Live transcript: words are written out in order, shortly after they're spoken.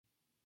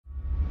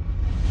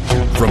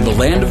From the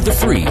land of the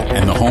free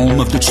and the home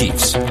of the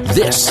Chiefs,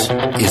 this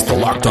is the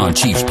Locked On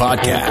Chiefs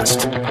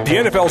podcast. The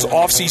NFL's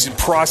offseason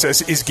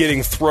process is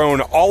getting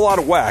thrown all out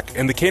of whack,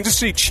 and the Kansas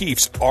City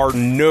Chiefs are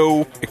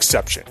no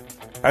exception.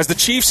 As the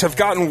Chiefs have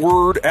gotten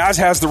word, as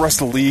has the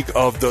rest of the league,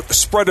 of the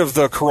spread of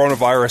the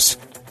coronavirus,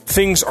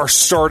 things are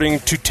starting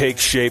to take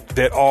shape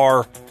that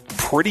are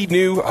pretty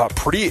new,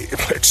 pretty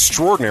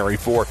extraordinary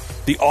for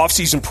the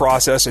offseason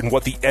process and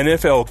what the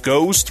NFL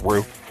goes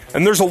through.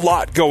 And there's a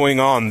lot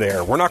going on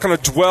there. We're not going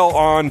to dwell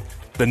on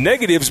the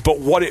negatives, but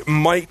what it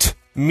might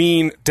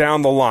mean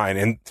down the line.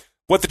 And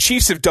what the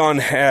Chiefs have done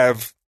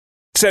have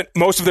sent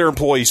most of their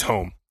employees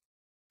home.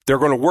 They're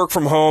going to work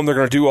from home. They're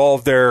going to do all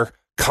of their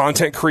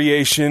content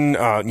creation,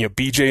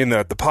 BJ and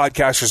the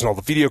podcasters and all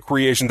the video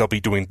creation. They'll be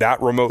doing that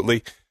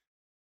remotely.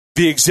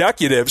 The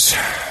executives,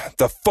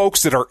 the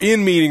folks that are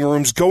in meeting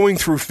rooms going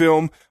through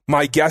film,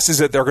 my guess is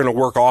that they're going to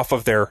work off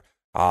of their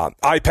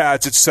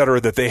iPads, etc.,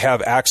 that they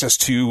have access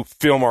to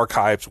film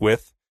archives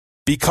with,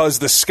 because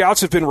the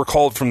scouts have been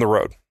recalled from the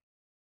road.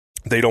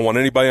 They don't want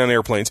anybody on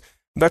airplanes.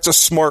 That's a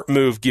smart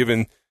move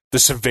given the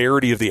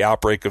severity of the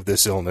outbreak of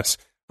this illness.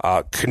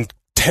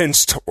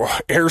 Condensed,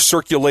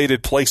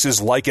 air-circulated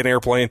places like an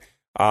airplane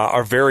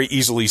are very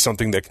easily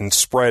something that can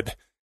spread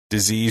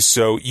disease.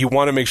 So you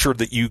want to make sure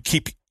that you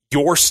keep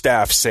your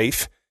staff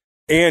safe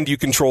and you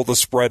control the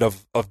spread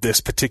of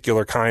this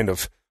particular kind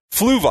of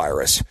flu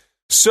virus.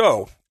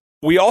 So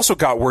we also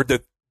got word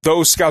that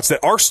those scouts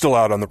that are still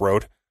out on the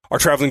road are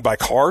traveling by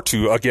car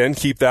to, again,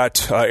 keep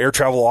that air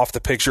travel off the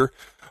picture.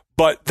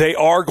 But they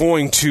are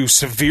going to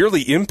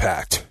severely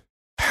impact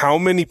how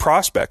many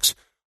prospects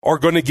are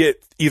going to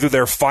get either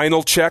their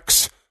final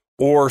checks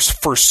or,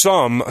 for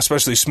some,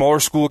 especially smaller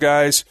school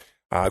guys,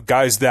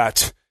 guys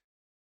that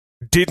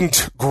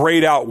didn't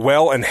grade out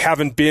well and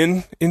haven't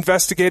been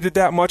investigated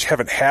that much,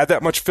 haven't had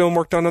that much film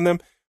work done on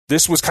them.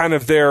 This was kind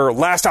of their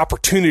last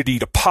opportunity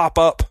to pop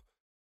up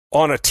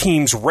on a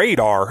team's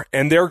radar,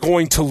 and they're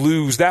going to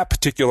lose that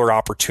particular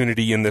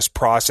opportunity in this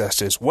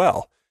process as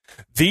well.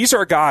 These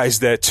are guys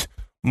that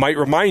might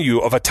remind you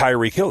of a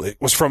Tyreek Hill. It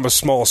was from a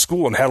small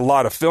school and had a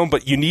lot of film,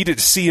 but you needed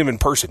to see him in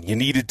person. You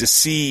needed to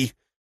see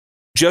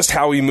just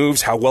how he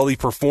moves, how well he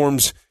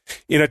performs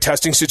in a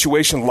testing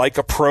situation like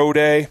a pro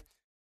day.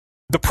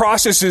 The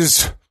process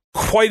is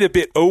quite a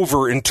bit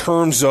over in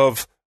terms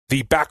of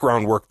the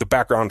background work, the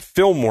background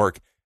film work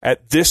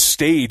at this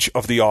stage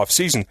of the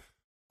offseason.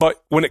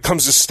 But when it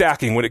comes to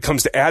stacking, when it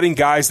comes to adding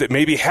guys that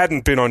maybe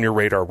hadn't been on your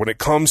radar, when it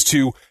comes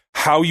to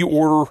how you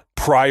order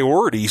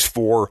priorities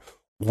for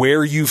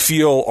where you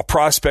feel a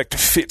prospect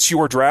fits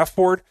your draft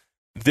board,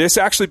 this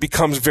actually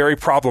becomes very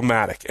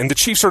problematic. And the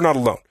Chiefs are not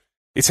alone.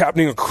 It's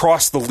happening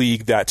across the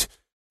league that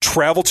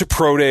travel to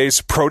pro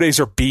days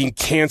are being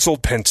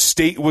canceled. Penn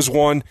State was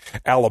one.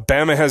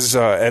 Alabama has,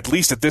 at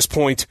least at this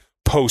point,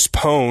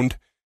 postponed,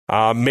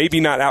 maybe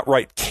not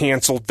outright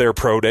canceled their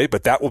pro day,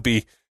 but that will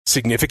be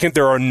significant.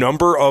 There are a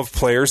number of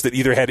players that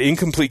either had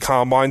incomplete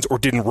combines or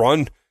didn't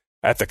run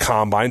at the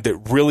combine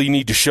that really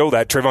need to show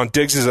that. Trevon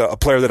Diggs is a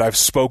player that I've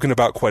spoken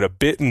about quite a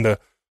bit in the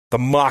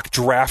mock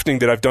drafting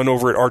that I've done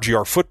over at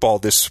RGR Football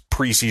this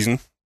preseason,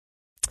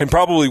 and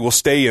probably will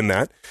stay in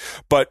that.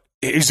 But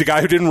he's a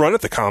guy who didn't run at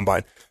the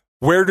combine.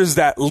 Where does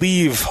that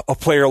leave a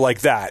player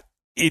like that?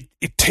 It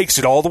takes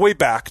it all the way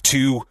back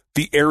to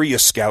the area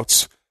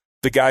scouts,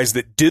 the guys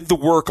that did the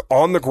work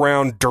on the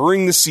ground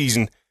during the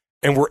season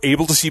and were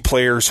able to see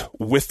players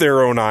with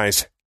their own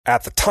eyes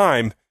at the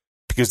time,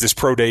 because this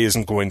pro day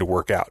isn't going to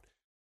work out.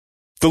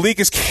 The league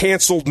has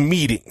canceled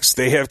meetings.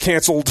 They have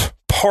canceled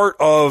part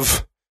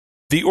of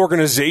the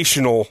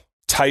organizational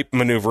type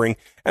maneuvering,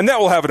 and that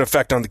will have an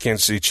effect on the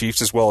Kansas City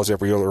Chiefs as well as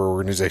every other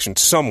organization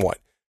somewhat.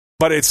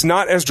 But it's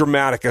not as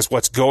dramatic as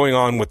what's going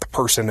on with the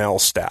personnel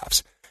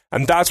staffs.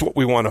 And that's what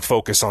we want to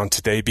focus on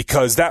today,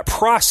 because that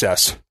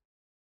process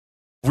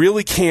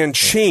really can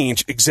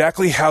change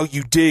exactly how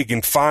you dig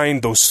and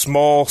find those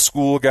small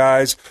school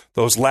guys,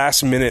 those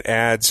last-minute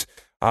ads.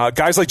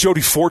 Guys like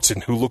Jody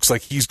Fortson, who looks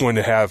like he's going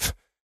to have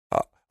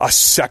a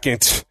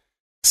second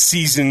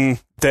season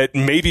that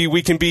maybe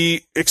we can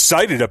be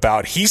excited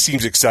about. He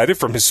seems excited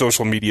from his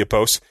social media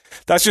posts.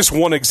 That's just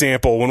one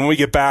example. When we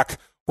get back,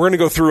 we're going to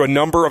go through a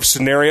number of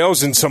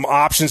scenarios and some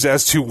options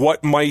as to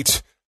what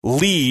might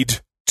lead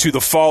to the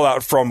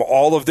fallout from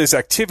all of this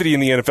activity in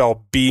the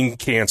NFL being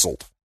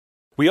canceled.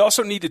 We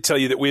also need to tell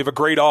you that we have a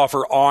great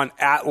offer on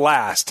At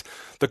Last,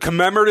 the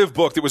commemorative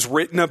book that was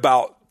written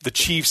about the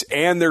Chiefs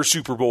and their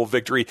Super Bowl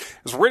victory. It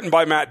was written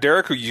by Matt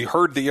Derrick, who you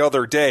heard the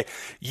other day.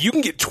 You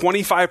can get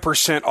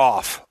 25%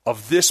 off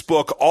of this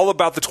book, all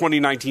about the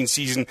 2019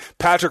 season,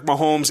 Patrick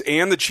Mahomes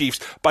and the Chiefs,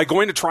 by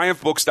going to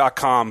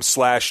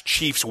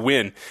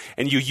triumphbooks.com/ChiefsWin.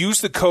 And you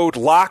use the code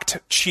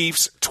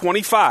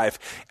LOCKEDChiefs25,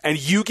 and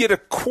you get a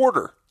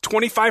quarter,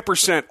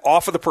 25%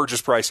 off of the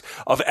purchase price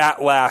of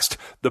At Last,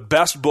 the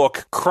best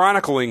book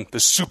chronicling the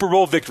Super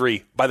Bowl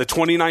victory by the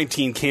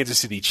 2019 Kansas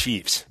City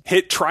Chiefs.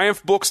 Hit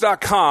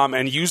triumphbooks.com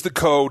and use the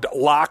code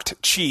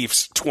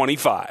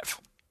LOCKEDChiefs25.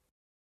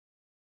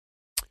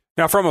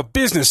 Now, from a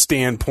business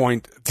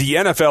standpoint, the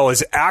NFL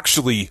is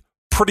actually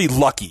pretty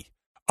lucky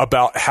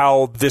about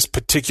how this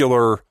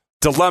particular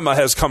dilemma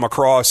has come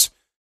across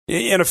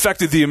and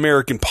affected the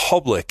American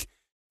public.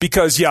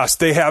 Because, yes,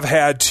 they have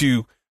had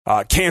to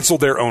cancel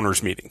their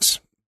owners' meetings.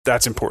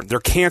 That's important. They're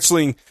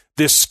canceling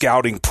this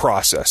scouting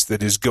process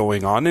that is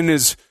going on and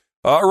is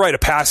a rite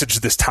of passage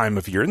this time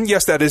of year. And,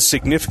 yes, that is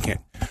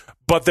significant.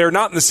 But they're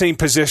not in the same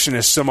position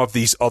as some of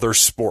these other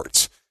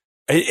sports.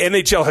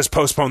 NHL has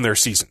postponed their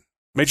season.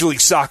 Major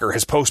League Soccer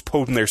has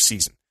postponed their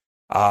season.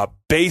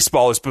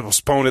 Baseball has been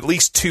postponed at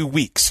least 2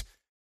 weeks.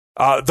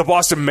 The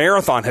Boston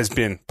Marathon has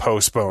been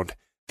postponed.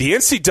 The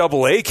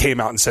NCAA came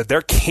out and said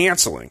they're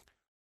canceling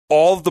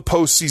all of the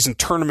postseason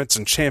tournaments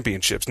and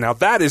championships. Now,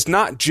 that is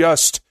not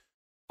just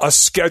a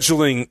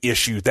scheduling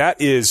issue. That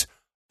is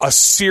a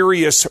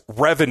serious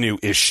revenue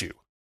issue.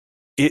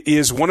 It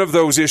is one of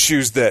those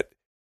issues that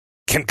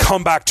can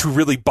come back to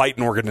really bite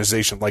an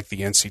organization like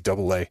the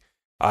NCAA.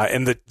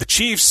 And the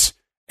Chiefs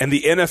and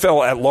the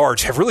NFL at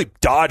large have really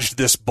dodged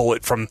this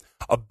bullet from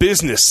a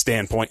business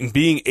standpoint and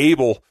being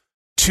able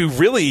to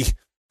really,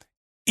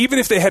 even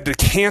if they had to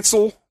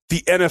cancel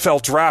the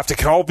NFL draft, it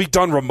can all be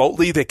done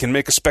remotely. They can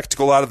make a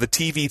spectacle out of the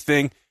TV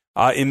thing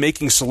in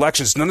making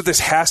selections. None of this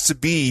has to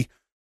be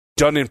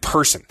done in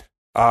person.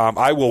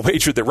 I will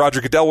wager that Roger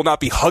Goodell will not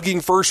be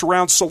hugging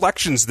first-round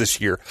selections this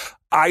year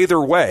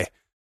either way.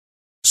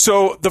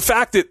 So the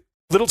fact that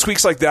little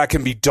tweaks like that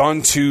can be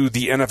done to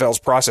the NFL's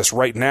process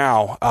right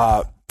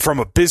now from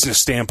a business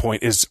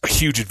standpoint is a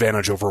huge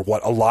advantage over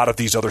what a lot of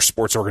these other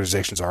sports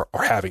organizations are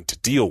having to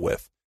deal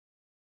with.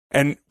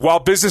 And while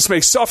business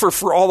may suffer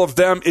for all of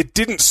them, it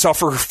didn't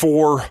suffer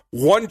for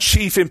one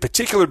Chief in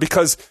particular,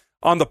 because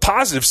on the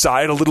positive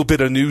side, a little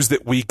bit of news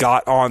that we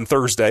got on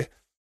Thursday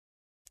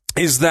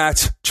is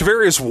that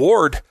Charvarius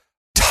Ward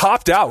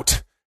topped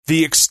out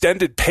the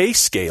extended pay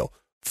scale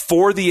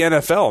for the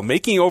NFL,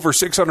 making over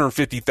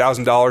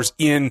 $650,000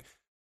 in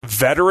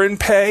veteran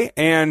pay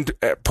and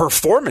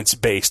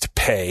performance-based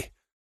pay,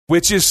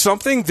 which is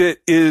something that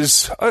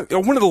is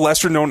one of the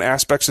lesser-known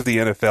aspects of the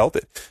NFL,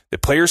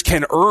 that players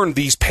can earn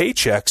these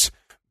paychecks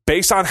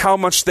based on how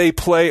much they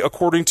play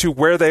according to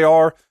where they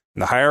are in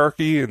the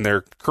hierarchy and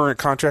their current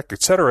contract,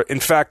 etc. In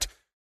fact,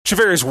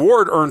 Charvarius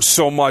Ward earned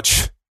so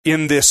much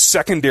in this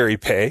secondary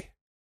pay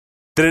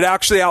that it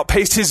actually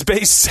outpaced his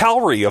base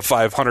salary of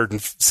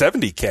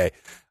 $570K.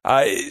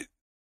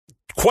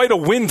 Quite a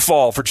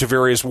windfall for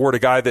Charvarius Ward, a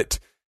guy that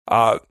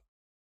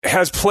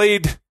has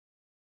played,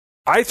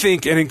 I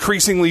think, an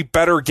increasingly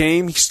better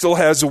game. He still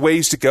has a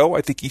ways to go.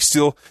 I think he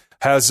still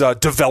has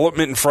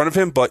development in front of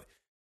him, but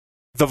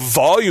the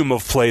volume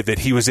of play that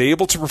he was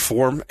able to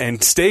perform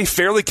and stay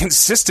fairly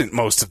consistent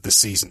most of the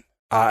season,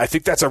 I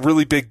think that's a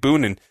really big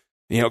boon. And,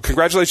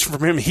 congratulations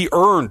from him. He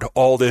earned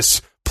all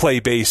this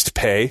play-based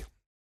pay,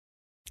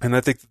 and I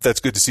think that's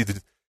good to see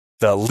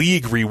the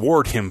league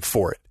reward him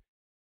for it.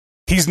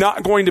 He's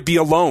not going to be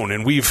alone,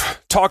 and we've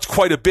talked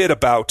quite a bit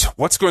about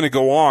what's going to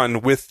go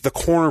on with the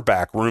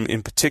cornerback room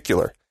in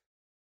particular.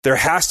 There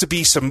has to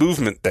be some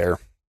movement there.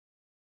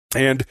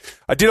 And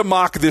I did a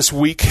mock this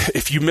week.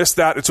 If you missed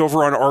that, it's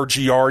over on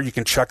RGR. You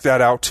can check that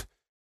out.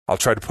 I'll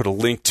try to put a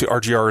link to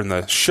RGR in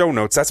the show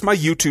notes. That's my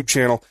YouTube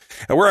channel,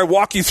 and where I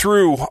walk you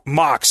through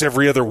mocks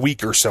every other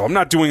week or so. I'm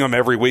not doing them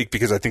every week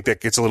because I think that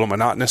gets a little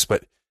monotonous,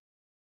 but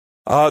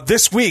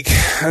this week,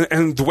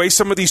 and the way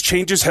some of these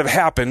changes have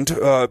happened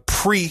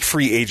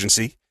pre-free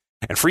agency,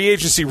 and free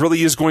agency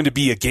really is going to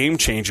be a game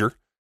changer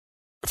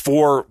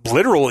for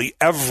literally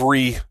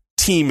every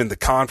team in the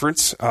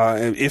conference,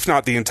 if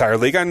not the entire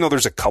league. I know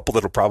there's a couple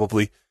that'll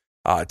probably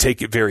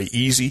take it very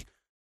easy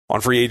on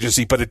free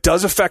agency, but it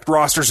does affect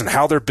rosters and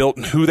how they're built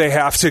and who they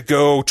have to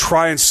go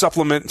try and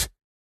supplement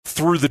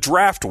through the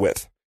draft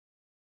with.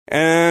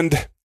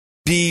 And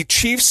the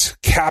Chiefs'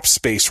 cap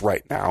space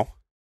right now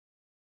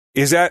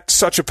is at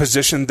such a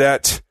position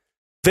that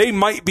they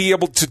might be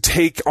able to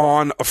take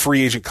on a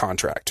free agent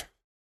contract.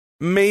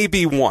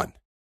 Maybe one,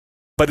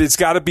 but it's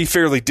got to be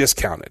fairly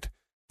discounted,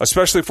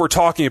 especially if we're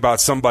talking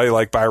about somebody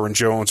like Byron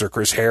Jones or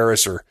Chris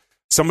Harris or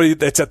somebody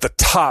that's at the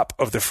top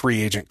of the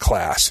free agent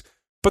class.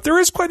 But there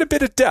is quite a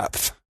bit of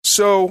depth.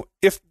 So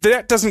if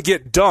that doesn't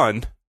get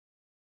done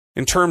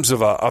in terms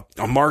of a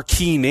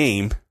marquee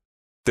name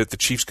that the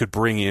Chiefs could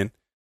bring in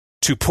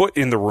to put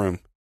in the room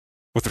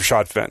with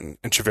Rashad Fenton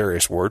and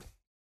Charvarius Ward,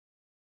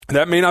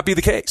 that may not be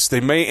the case. They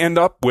may end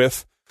up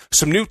with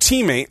some new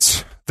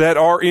teammates that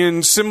are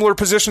in similar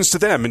positions to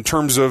them in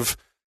terms of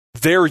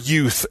their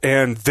youth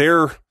and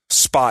their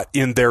spot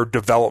in their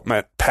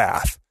development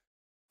path.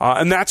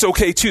 And that's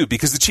okay, too,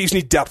 because the Chiefs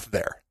need depth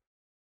there.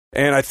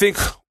 And I think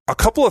a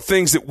couple of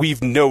things that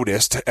we've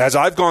noticed as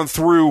I've gone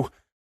through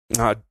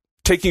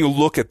taking a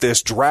look at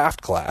this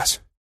draft class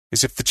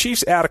is if the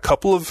Chiefs add a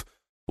couple of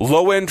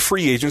low-end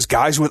free agents,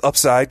 guys with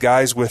upside,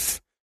 guys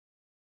with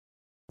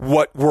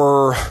what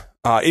were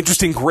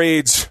interesting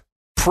grades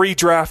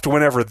pre-draft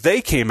whenever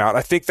they came out,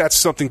 I think that's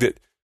something that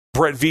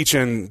Brett Veach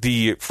and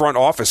the front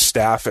office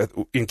staff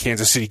in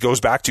Kansas City goes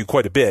back to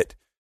quite a bit,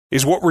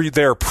 is what were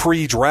their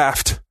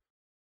pre-draft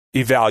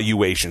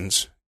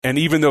evaluations. And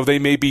even though they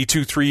may be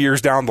 2-3 years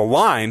down the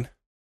line,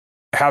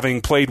 having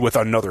played with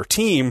another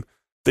team,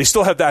 they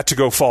still have that to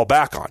go fall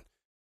back on.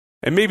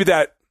 And maybe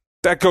that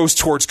goes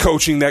towards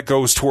coaching, that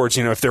goes towards,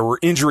 if there were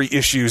injury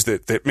issues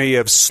that may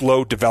have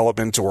slowed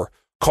development or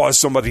caused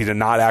somebody to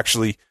not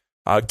actually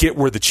get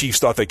where the Chiefs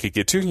thought they could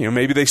get to.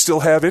 Maybe they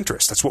still have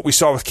interest. That's what we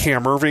saw with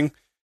Cam Irving.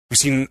 We've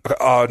seen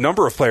a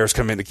number of players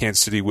come into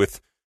Kansas City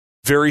with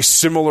very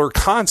similar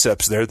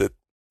concepts there that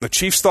the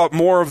Chiefs thought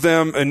more of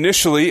them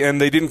initially, and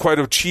they didn't quite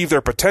achieve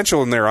their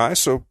potential in their eyes,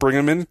 so bring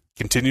them in,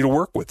 continue to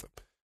work with them.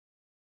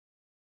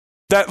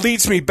 That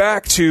leads me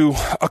back to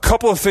a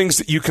couple of things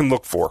that you can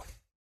look for.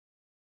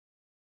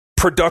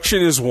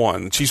 Production is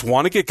one. The Chiefs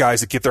want to get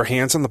guys that get their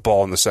hands on the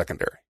ball in the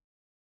secondary.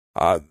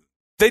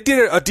 They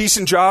did a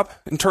decent job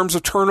in terms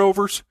of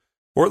turnovers,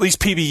 or at least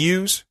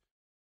PBUs,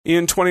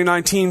 in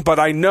 2019, but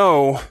I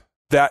know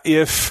that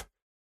if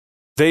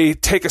they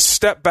take a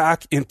step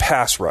back in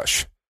pass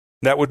rush,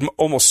 that would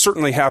almost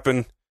certainly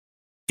happen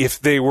if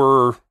they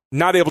were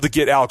not able to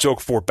get Alex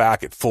Okafor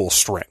back at full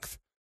strength.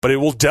 But it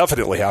will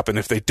definitely happen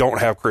if they don't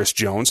have Chris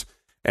Jones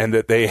and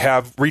that they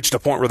have reached a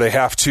point where they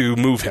have to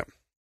move him.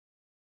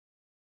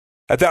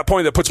 At that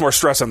point, that puts more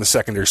stress on the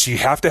secondary. So you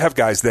have to have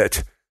guys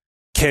that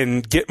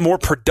can get more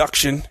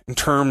production in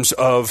terms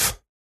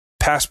of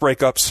pass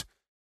breakups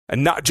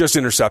and not just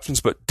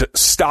interceptions, but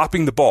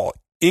stopping the ball,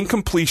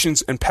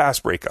 incompletions and pass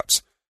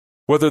breakups.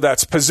 Whether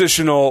that's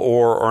positional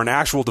or an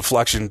actual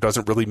deflection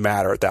doesn't really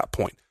matter at that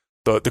point.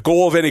 The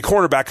goal of any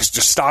cornerback is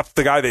to stop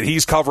the guy that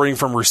he's covering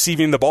from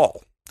receiving the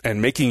ball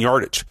and making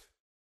yardage.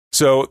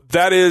 So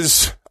that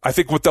is, I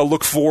think, what they'll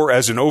look for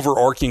as an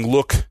overarching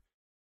look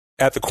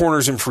at the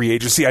corners in free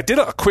agency. I did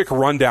a quick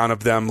rundown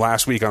of them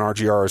last week on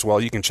RGR as well.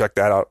 You can check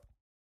that out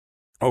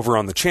over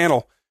on the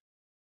channel.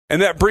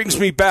 And that brings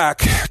me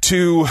back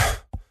to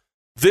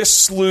this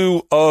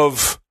slew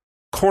of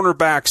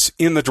cornerbacks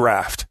in the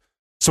draft.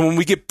 So when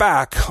we get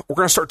back, we're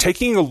going to start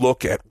taking a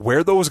look at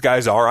where those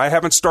guys are. I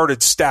haven't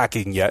started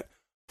stacking yet,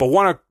 but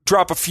want to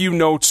drop a few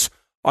notes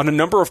on a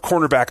number of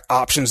cornerback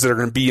options that are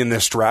going to be in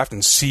this draft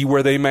and see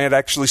where they might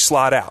actually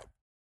slot out.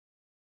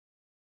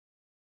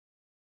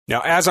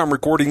 Now, as I'm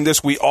recording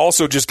this, we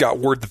also just got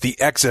word that the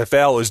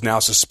XFL is now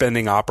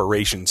suspending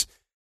operations.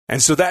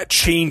 And so that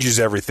changes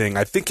everything.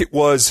 I think it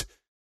was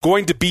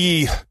going to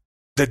be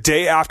the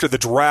day after the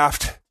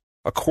draft,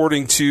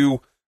 according to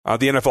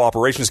the NFL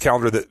operations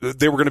calendar, that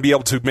they were going to be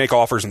able to make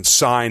offers and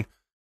sign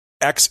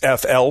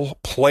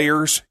XFL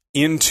players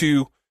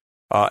into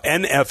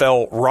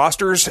NFL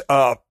rosters.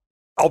 I'll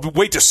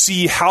wait to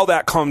see how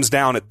that comes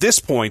down at this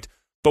point.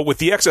 But with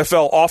the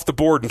XFL off the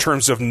board in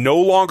terms of no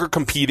longer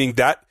competing,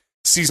 that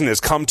season has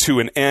come to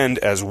an end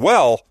as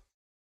well.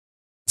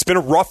 It's been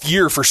a rough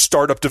year for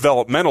startup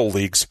developmental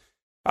leagues.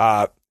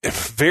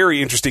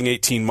 Very interesting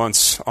 18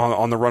 months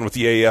on the run with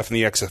the AAF and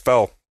the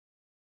XFL.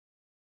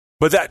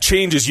 But that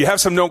changes. You have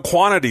some known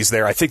quantities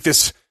there. I think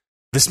this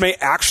may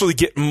actually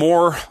get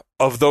more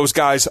of those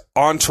guys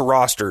onto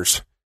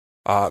rosters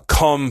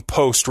come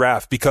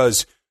post-draft,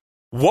 because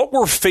what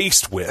we're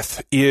faced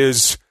with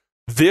is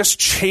this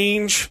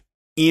change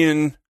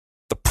in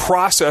the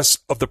process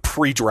of the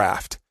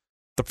pre-draft,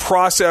 the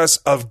process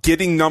of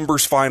getting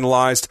numbers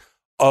finalized,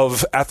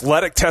 of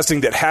athletic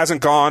testing that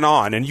hasn't gone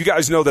on. And you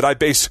guys know that I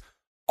base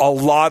a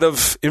lot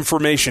of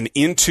information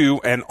into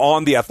and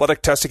on the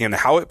athletic testing and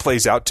how it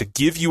plays out to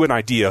give you an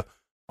idea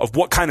of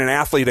what kind of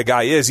athlete a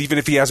guy is, even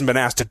if he hasn't been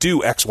asked to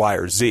do X, Y,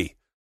 or Z.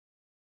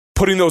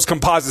 Putting those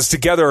composites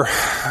together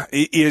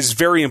is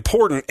very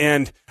important,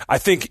 and I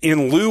think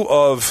in lieu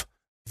of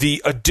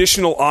the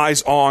additional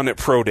eyes on at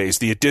pro days,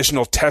 the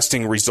additional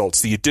testing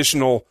results, the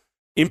additional,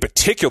 in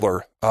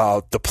particular,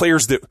 the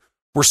players that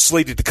were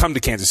slated to come to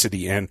Kansas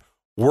City and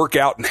work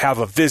out and have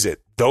a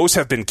visit, those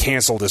have been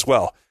canceled as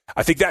well.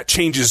 I think that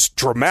changes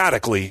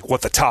dramatically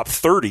what the top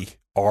 30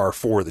 are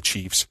for the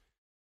Chiefs.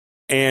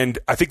 And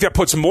I think that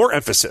puts more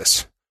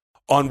emphasis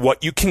on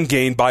what you can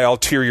gain by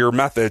ulterior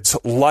methods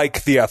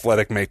like the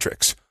athletic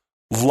matrix,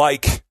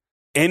 like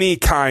any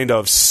kind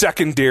of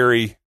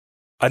secondary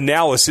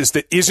analysis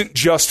that isn't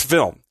just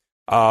film.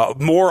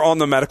 More on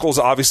the medicals,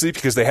 obviously,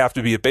 because they have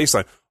to be a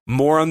baseline.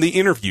 More on the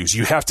interviews.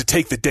 You have to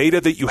take the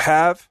data that you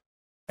have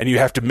and you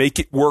have to make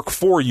it work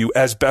for you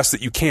as best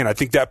that you can. I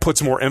think that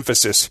puts more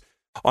emphasis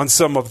on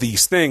some of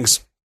these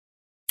things.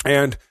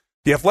 And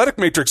the athletic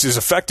matrix is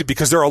affected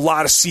because there are a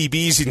lot of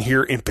CBs in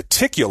here in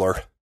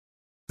particular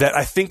that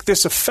I think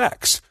this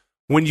affects.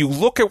 When you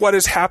look at what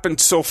has happened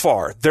so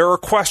far, there are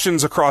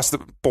questions across the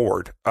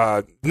board,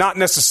 not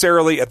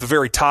necessarily at the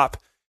very top.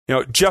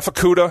 Jeff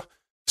Okudah,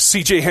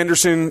 CJ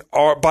Henderson,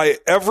 are, by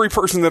every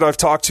person that I've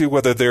talked to,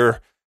 whether they're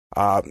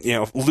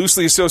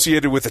loosely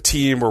associated with a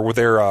team or with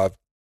their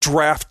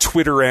draft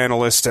Twitter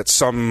analyst at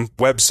some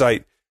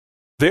website,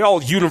 they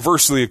all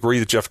universally agree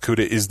that Jeff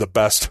Okudah is the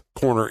best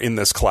corner in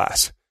this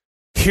class.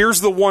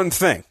 Here's the one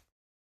thing.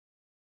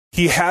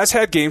 He has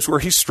had games where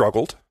he's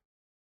struggled.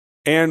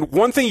 And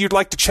one thing you'd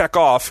like to check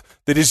off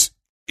that is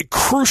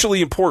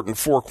crucially important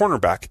for a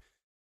cornerback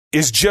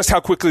is just how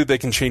quickly they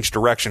can change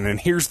direction. And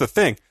here's the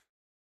thing.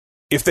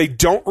 If they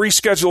don't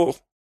reschedule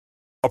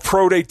a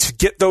pro day to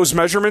get those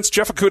measurements,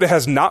 Jeff Okudah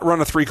has not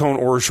run a 3-cone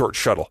or a short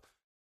shuttle.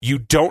 You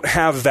don't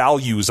have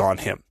values on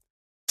him.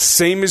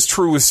 Same is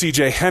true with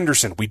CJ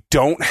Henderson. We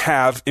don't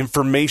have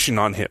information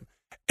on him.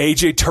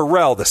 AJ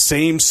Terrell, the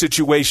same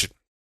situation.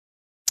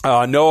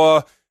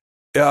 Noah,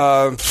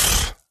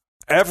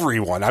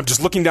 everyone. I'm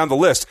just looking down the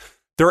list.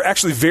 There are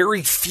actually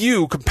very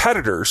few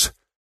competitors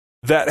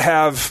that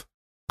have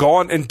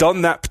gone and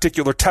done that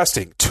particular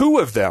testing. 2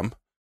 of them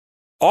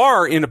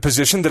are in a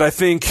position that I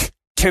think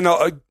can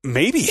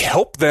maybe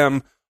help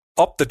them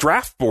up the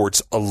draft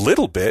boards a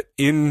little bit,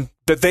 in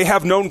that they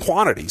have known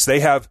quantities.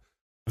 They have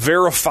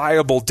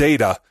verifiable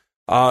data.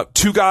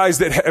 2 guys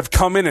that have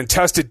come in and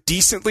tested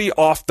decently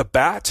off the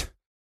bat.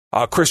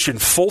 Christian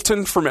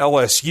Fulton from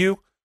LSU,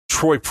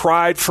 Troy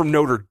Pride from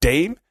Notre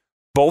Dame.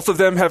 Both of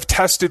them have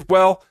tested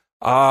well.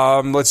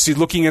 Let's see,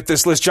 looking at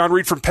this list, John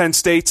Reed from Penn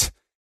State,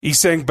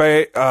 Isang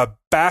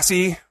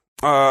Bassi,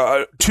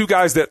 2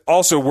 guys that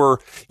also were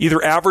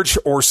either average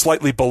or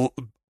slightly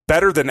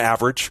better than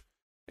average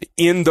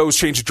in those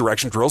change of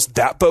direction drills.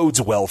 That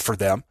bodes well for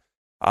them.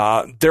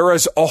 There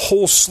is a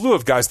whole slew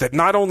of guys that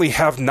not only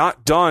have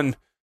not done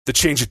the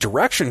change of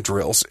direction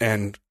drills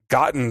and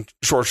gotten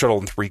short shuttle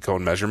and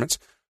 3-cone measurements,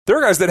 there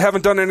are guys that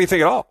haven't done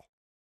anything at all.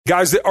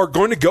 Guys that are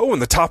going to go in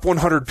the top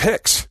 100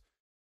 picks.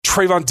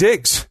 Trayvon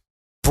Diggs,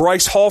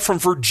 Bryce Hall from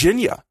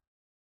Virginia.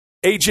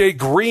 AJ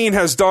Green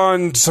has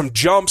done some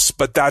jumps,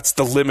 but that's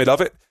the limit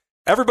of it.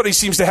 Everybody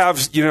seems to have,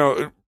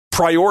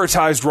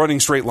 prioritized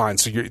running straight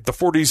lines. So the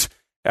 40s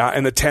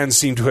and the 10s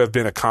seem to have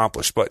been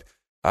accomplished, but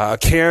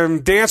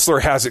Cam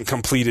Dantzler hasn't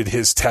completed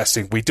his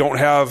testing. We don't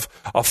have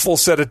a full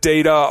set of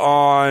data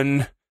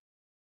on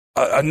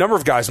a number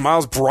of guys.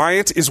 Miles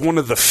Bryant is one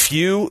of the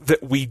few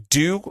that we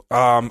do.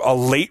 A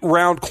late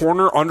round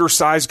corner,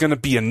 undersized, going to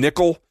be a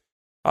nickel.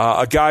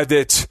 A guy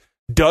that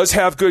does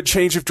have good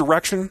change of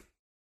direction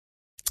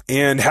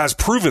and has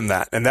proven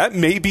that. And that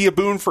may be a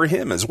boon for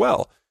him as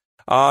well.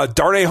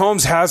 Darnay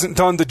Holmes hasn't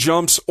done the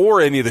jumps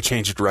or any of the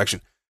change of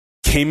direction.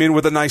 Came in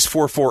with a nice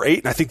 4.48,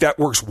 and I think that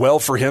works well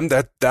for him.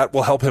 That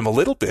will help him a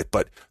little bit,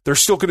 but there's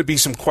still going to be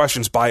some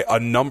questions by a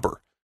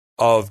number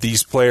of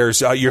these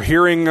players. You're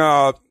hearing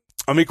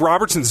Amik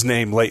Robertson's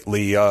name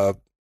lately,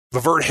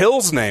 Lavert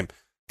Hill's name,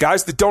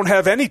 guys that don't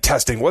have any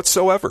testing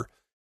whatsoever.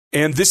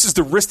 And this is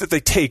the risk that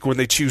they take when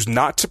they choose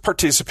not to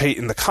participate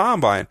in the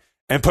combine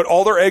and put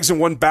all their eggs in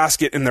one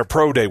basket in their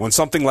pro day. When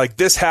something like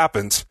this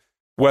happens,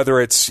 whether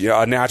it's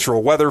a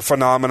natural weather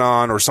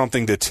phenomenon or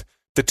something that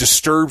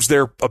disturbs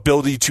their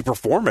ability to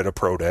perform at a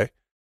pro day,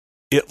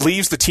 it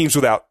leaves the teams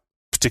without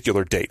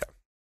particular data.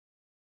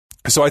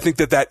 So I think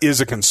that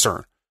is a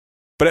concern.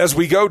 But as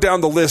we go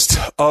down the list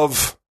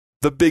of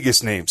the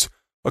biggest names,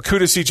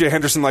 Okudah, CJ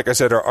Henderson, like I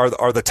said,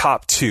 are the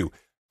top 2.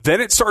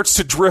 Then it starts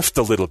to drift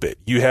a little bit.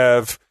 You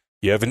have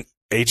an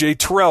AJ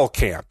Terrell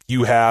camp.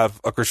 You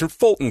have a Christian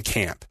Fulton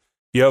camp.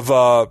 You have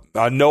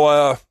a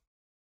Noah,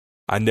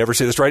 I never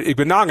say this right,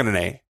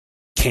 Igbenogany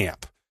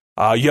camp.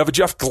 You have a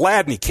Jeff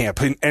Gladney camp.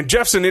 And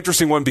Jeff's an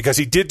interesting one because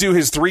he did do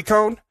his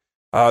 3-cone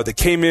that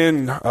came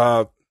in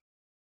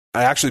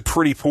actually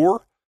pretty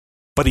poor,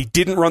 but he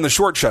didn't run the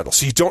short shuttle.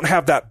 So you don't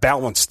have that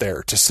balance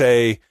there to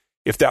say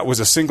if that was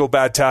a single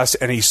bad test,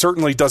 and he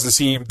certainly doesn't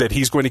seem that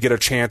he's going to get a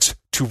chance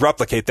to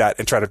replicate that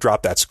and try to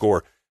drop that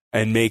score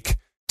and make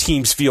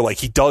teams feel like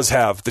he does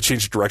have the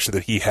change of direction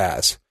that he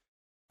has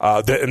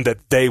and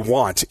that they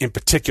want in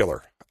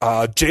particular.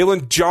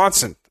 Jalen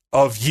Johnson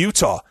of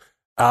Utah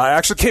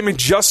actually came in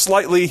just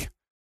slightly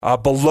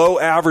below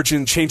average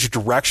in change of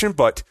direction,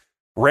 but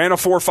ran a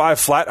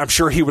 4.5 flat. I'm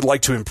sure he would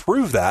like to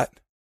improve that,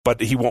 but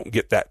he won't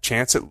get that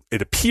chance.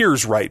 It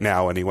appears right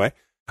now anyway.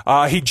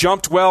 He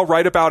jumped well,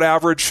 right about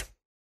average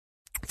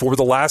for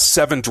the last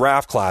 7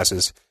 draft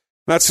classes.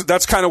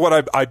 That's kind of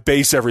what I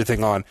base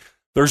everything on.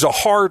 There's a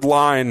hard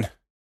line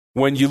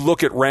when you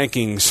look at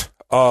rankings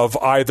of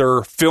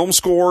either film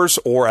scores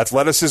or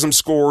athleticism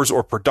scores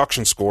or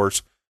production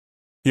scores.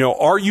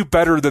 Are you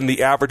better than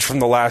the average from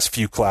the last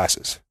few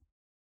classes?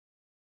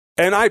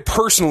 And I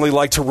personally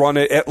like to run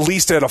it at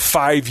least at a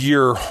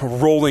 5-year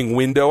rolling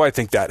window. I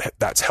think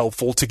that's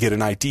helpful to get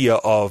an idea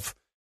of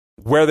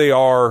where they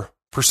are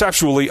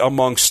perceptually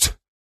amongst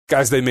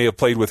guys they may have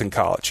played with in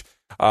college.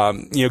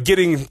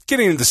 Getting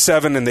into the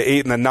 7 and the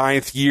 8 and the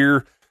 9th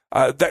year,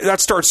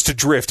 that starts to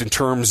drift in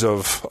terms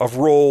of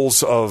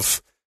roles,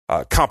 of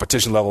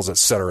competition levels, et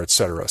cetera, et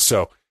cetera.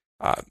 So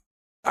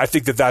I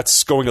think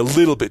that's going a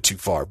little bit too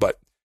far, but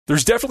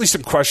there's definitely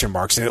some question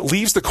marks, and it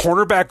leaves the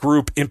cornerback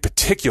group in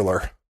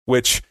particular,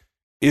 which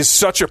is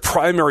such a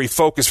primary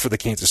focus for the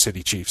Kansas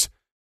City Chiefs,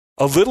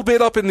 a little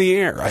bit up in the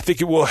air. I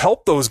think it will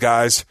help those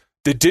guys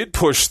that did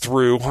push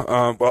through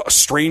a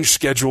strange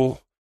schedule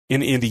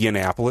in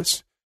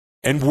Indianapolis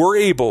and were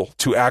able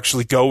to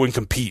actually go and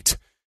complete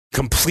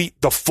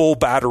the full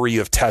battery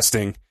of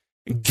testing,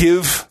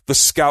 give the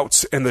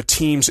scouts and the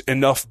teams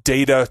enough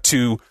data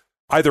to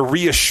either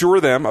reassure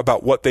them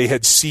about what they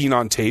had seen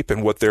on tape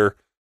and what their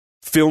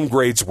film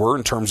grades were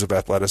in terms of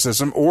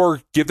athleticism,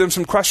 or give them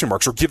some question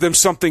marks or give them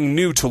something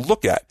new to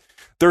look at.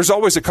 There's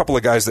always a couple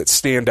of guys that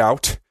stand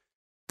out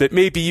that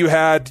maybe you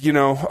had, a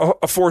 4th,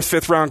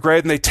 5th round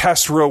grade and they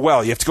test real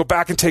well. You have to go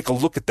back and take a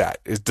look at that.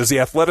 Does the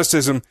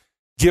athleticism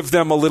give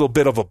them a little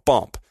bit of a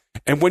bump?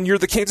 And when you're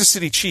the Kansas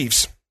City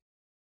Chiefs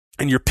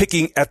and you're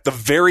picking at the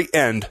very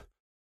end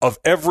of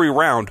every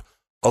round,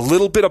 a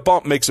little bit of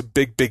bump makes a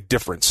big, big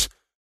difference,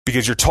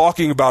 because you're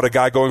talking about a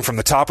guy going from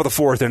the top of the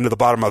 4th into the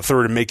bottom of the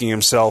 3rd and making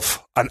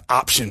himself an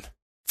option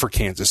for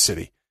Kansas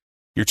City.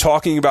 You're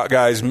talking about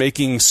guys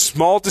making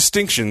small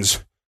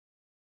distinctions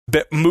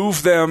that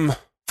move them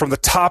from the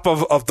top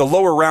of the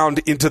lower round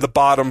into the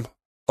bottom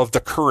of the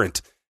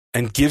current,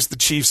 and gives the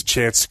Chiefs a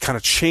chance to kind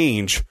of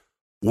change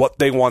what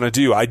they want to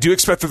do. I do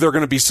expect that there are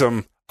going to be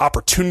some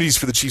opportunities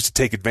for the Chiefs to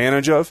take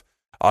advantage of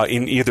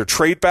in either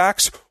trade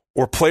backs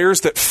or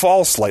players that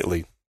fall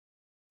slightly.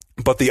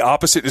 But the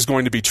opposite is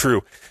going to be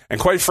true. And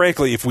quite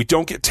frankly, if we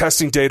don't get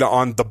testing data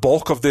on the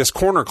bulk of this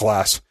corner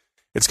class,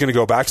 it's going to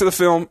go back to the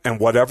film and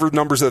whatever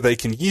numbers that they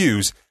can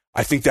use.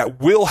 I think that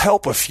will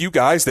help a few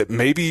guys that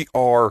maybe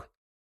are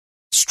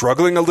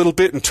struggling a little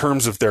bit in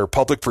terms of their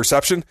public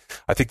perception.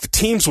 I think the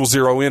teams will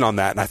zero in on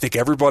that, and I think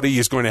everybody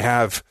is going to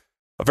have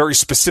a very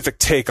specific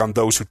take on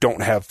those who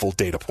don't have full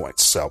data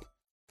points. So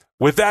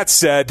with that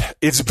said,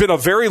 it's been a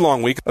very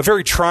long week, a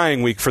very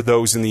trying week for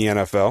those in the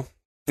NFL,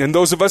 and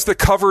those of us that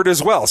cover it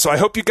as well. So I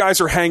hope you guys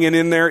are hanging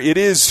in there. It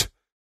is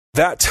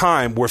that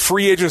time where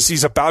free agency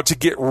is about to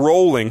get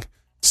rolling.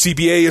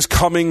 CBA is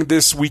coming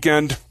this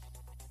weekend.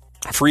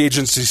 Free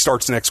agency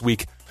starts next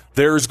week.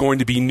 There's going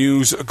to be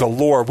news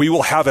galore. We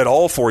will have it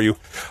all for you.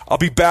 I'll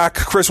be back.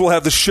 Chris will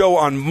have the show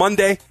on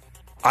Monday.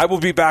 I will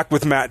be back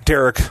with Matt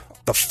Derrick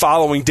the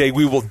following day.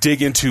 We will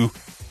dig into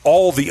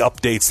all the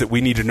updates that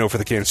we need to know for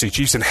the Kansas City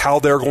Chiefs and how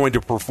they're going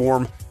to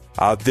perform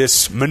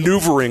this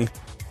maneuvering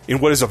in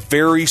what is a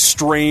very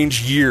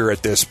strange year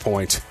at this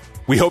point.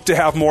 We hope to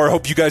have more. I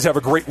hope you guys have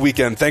a great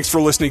weekend. Thanks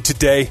for listening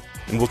today,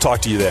 and we'll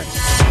talk to you then.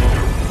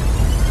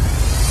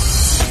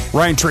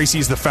 Ryan Tracy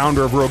is the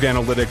founder of Rogue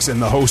Analytics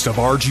and the host of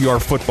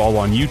RGR Football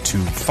on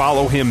YouTube.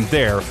 Follow him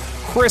there.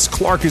 Chris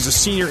Clark is a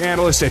senior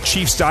analyst at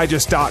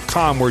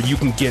ChiefsDigest.com, where you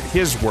can get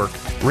his work.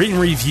 Rate and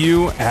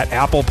review at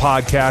Apple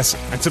Podcasts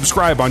and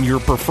subscribe on your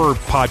preferred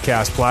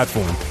podcast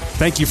platform.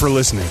 Thank you for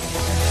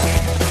listening.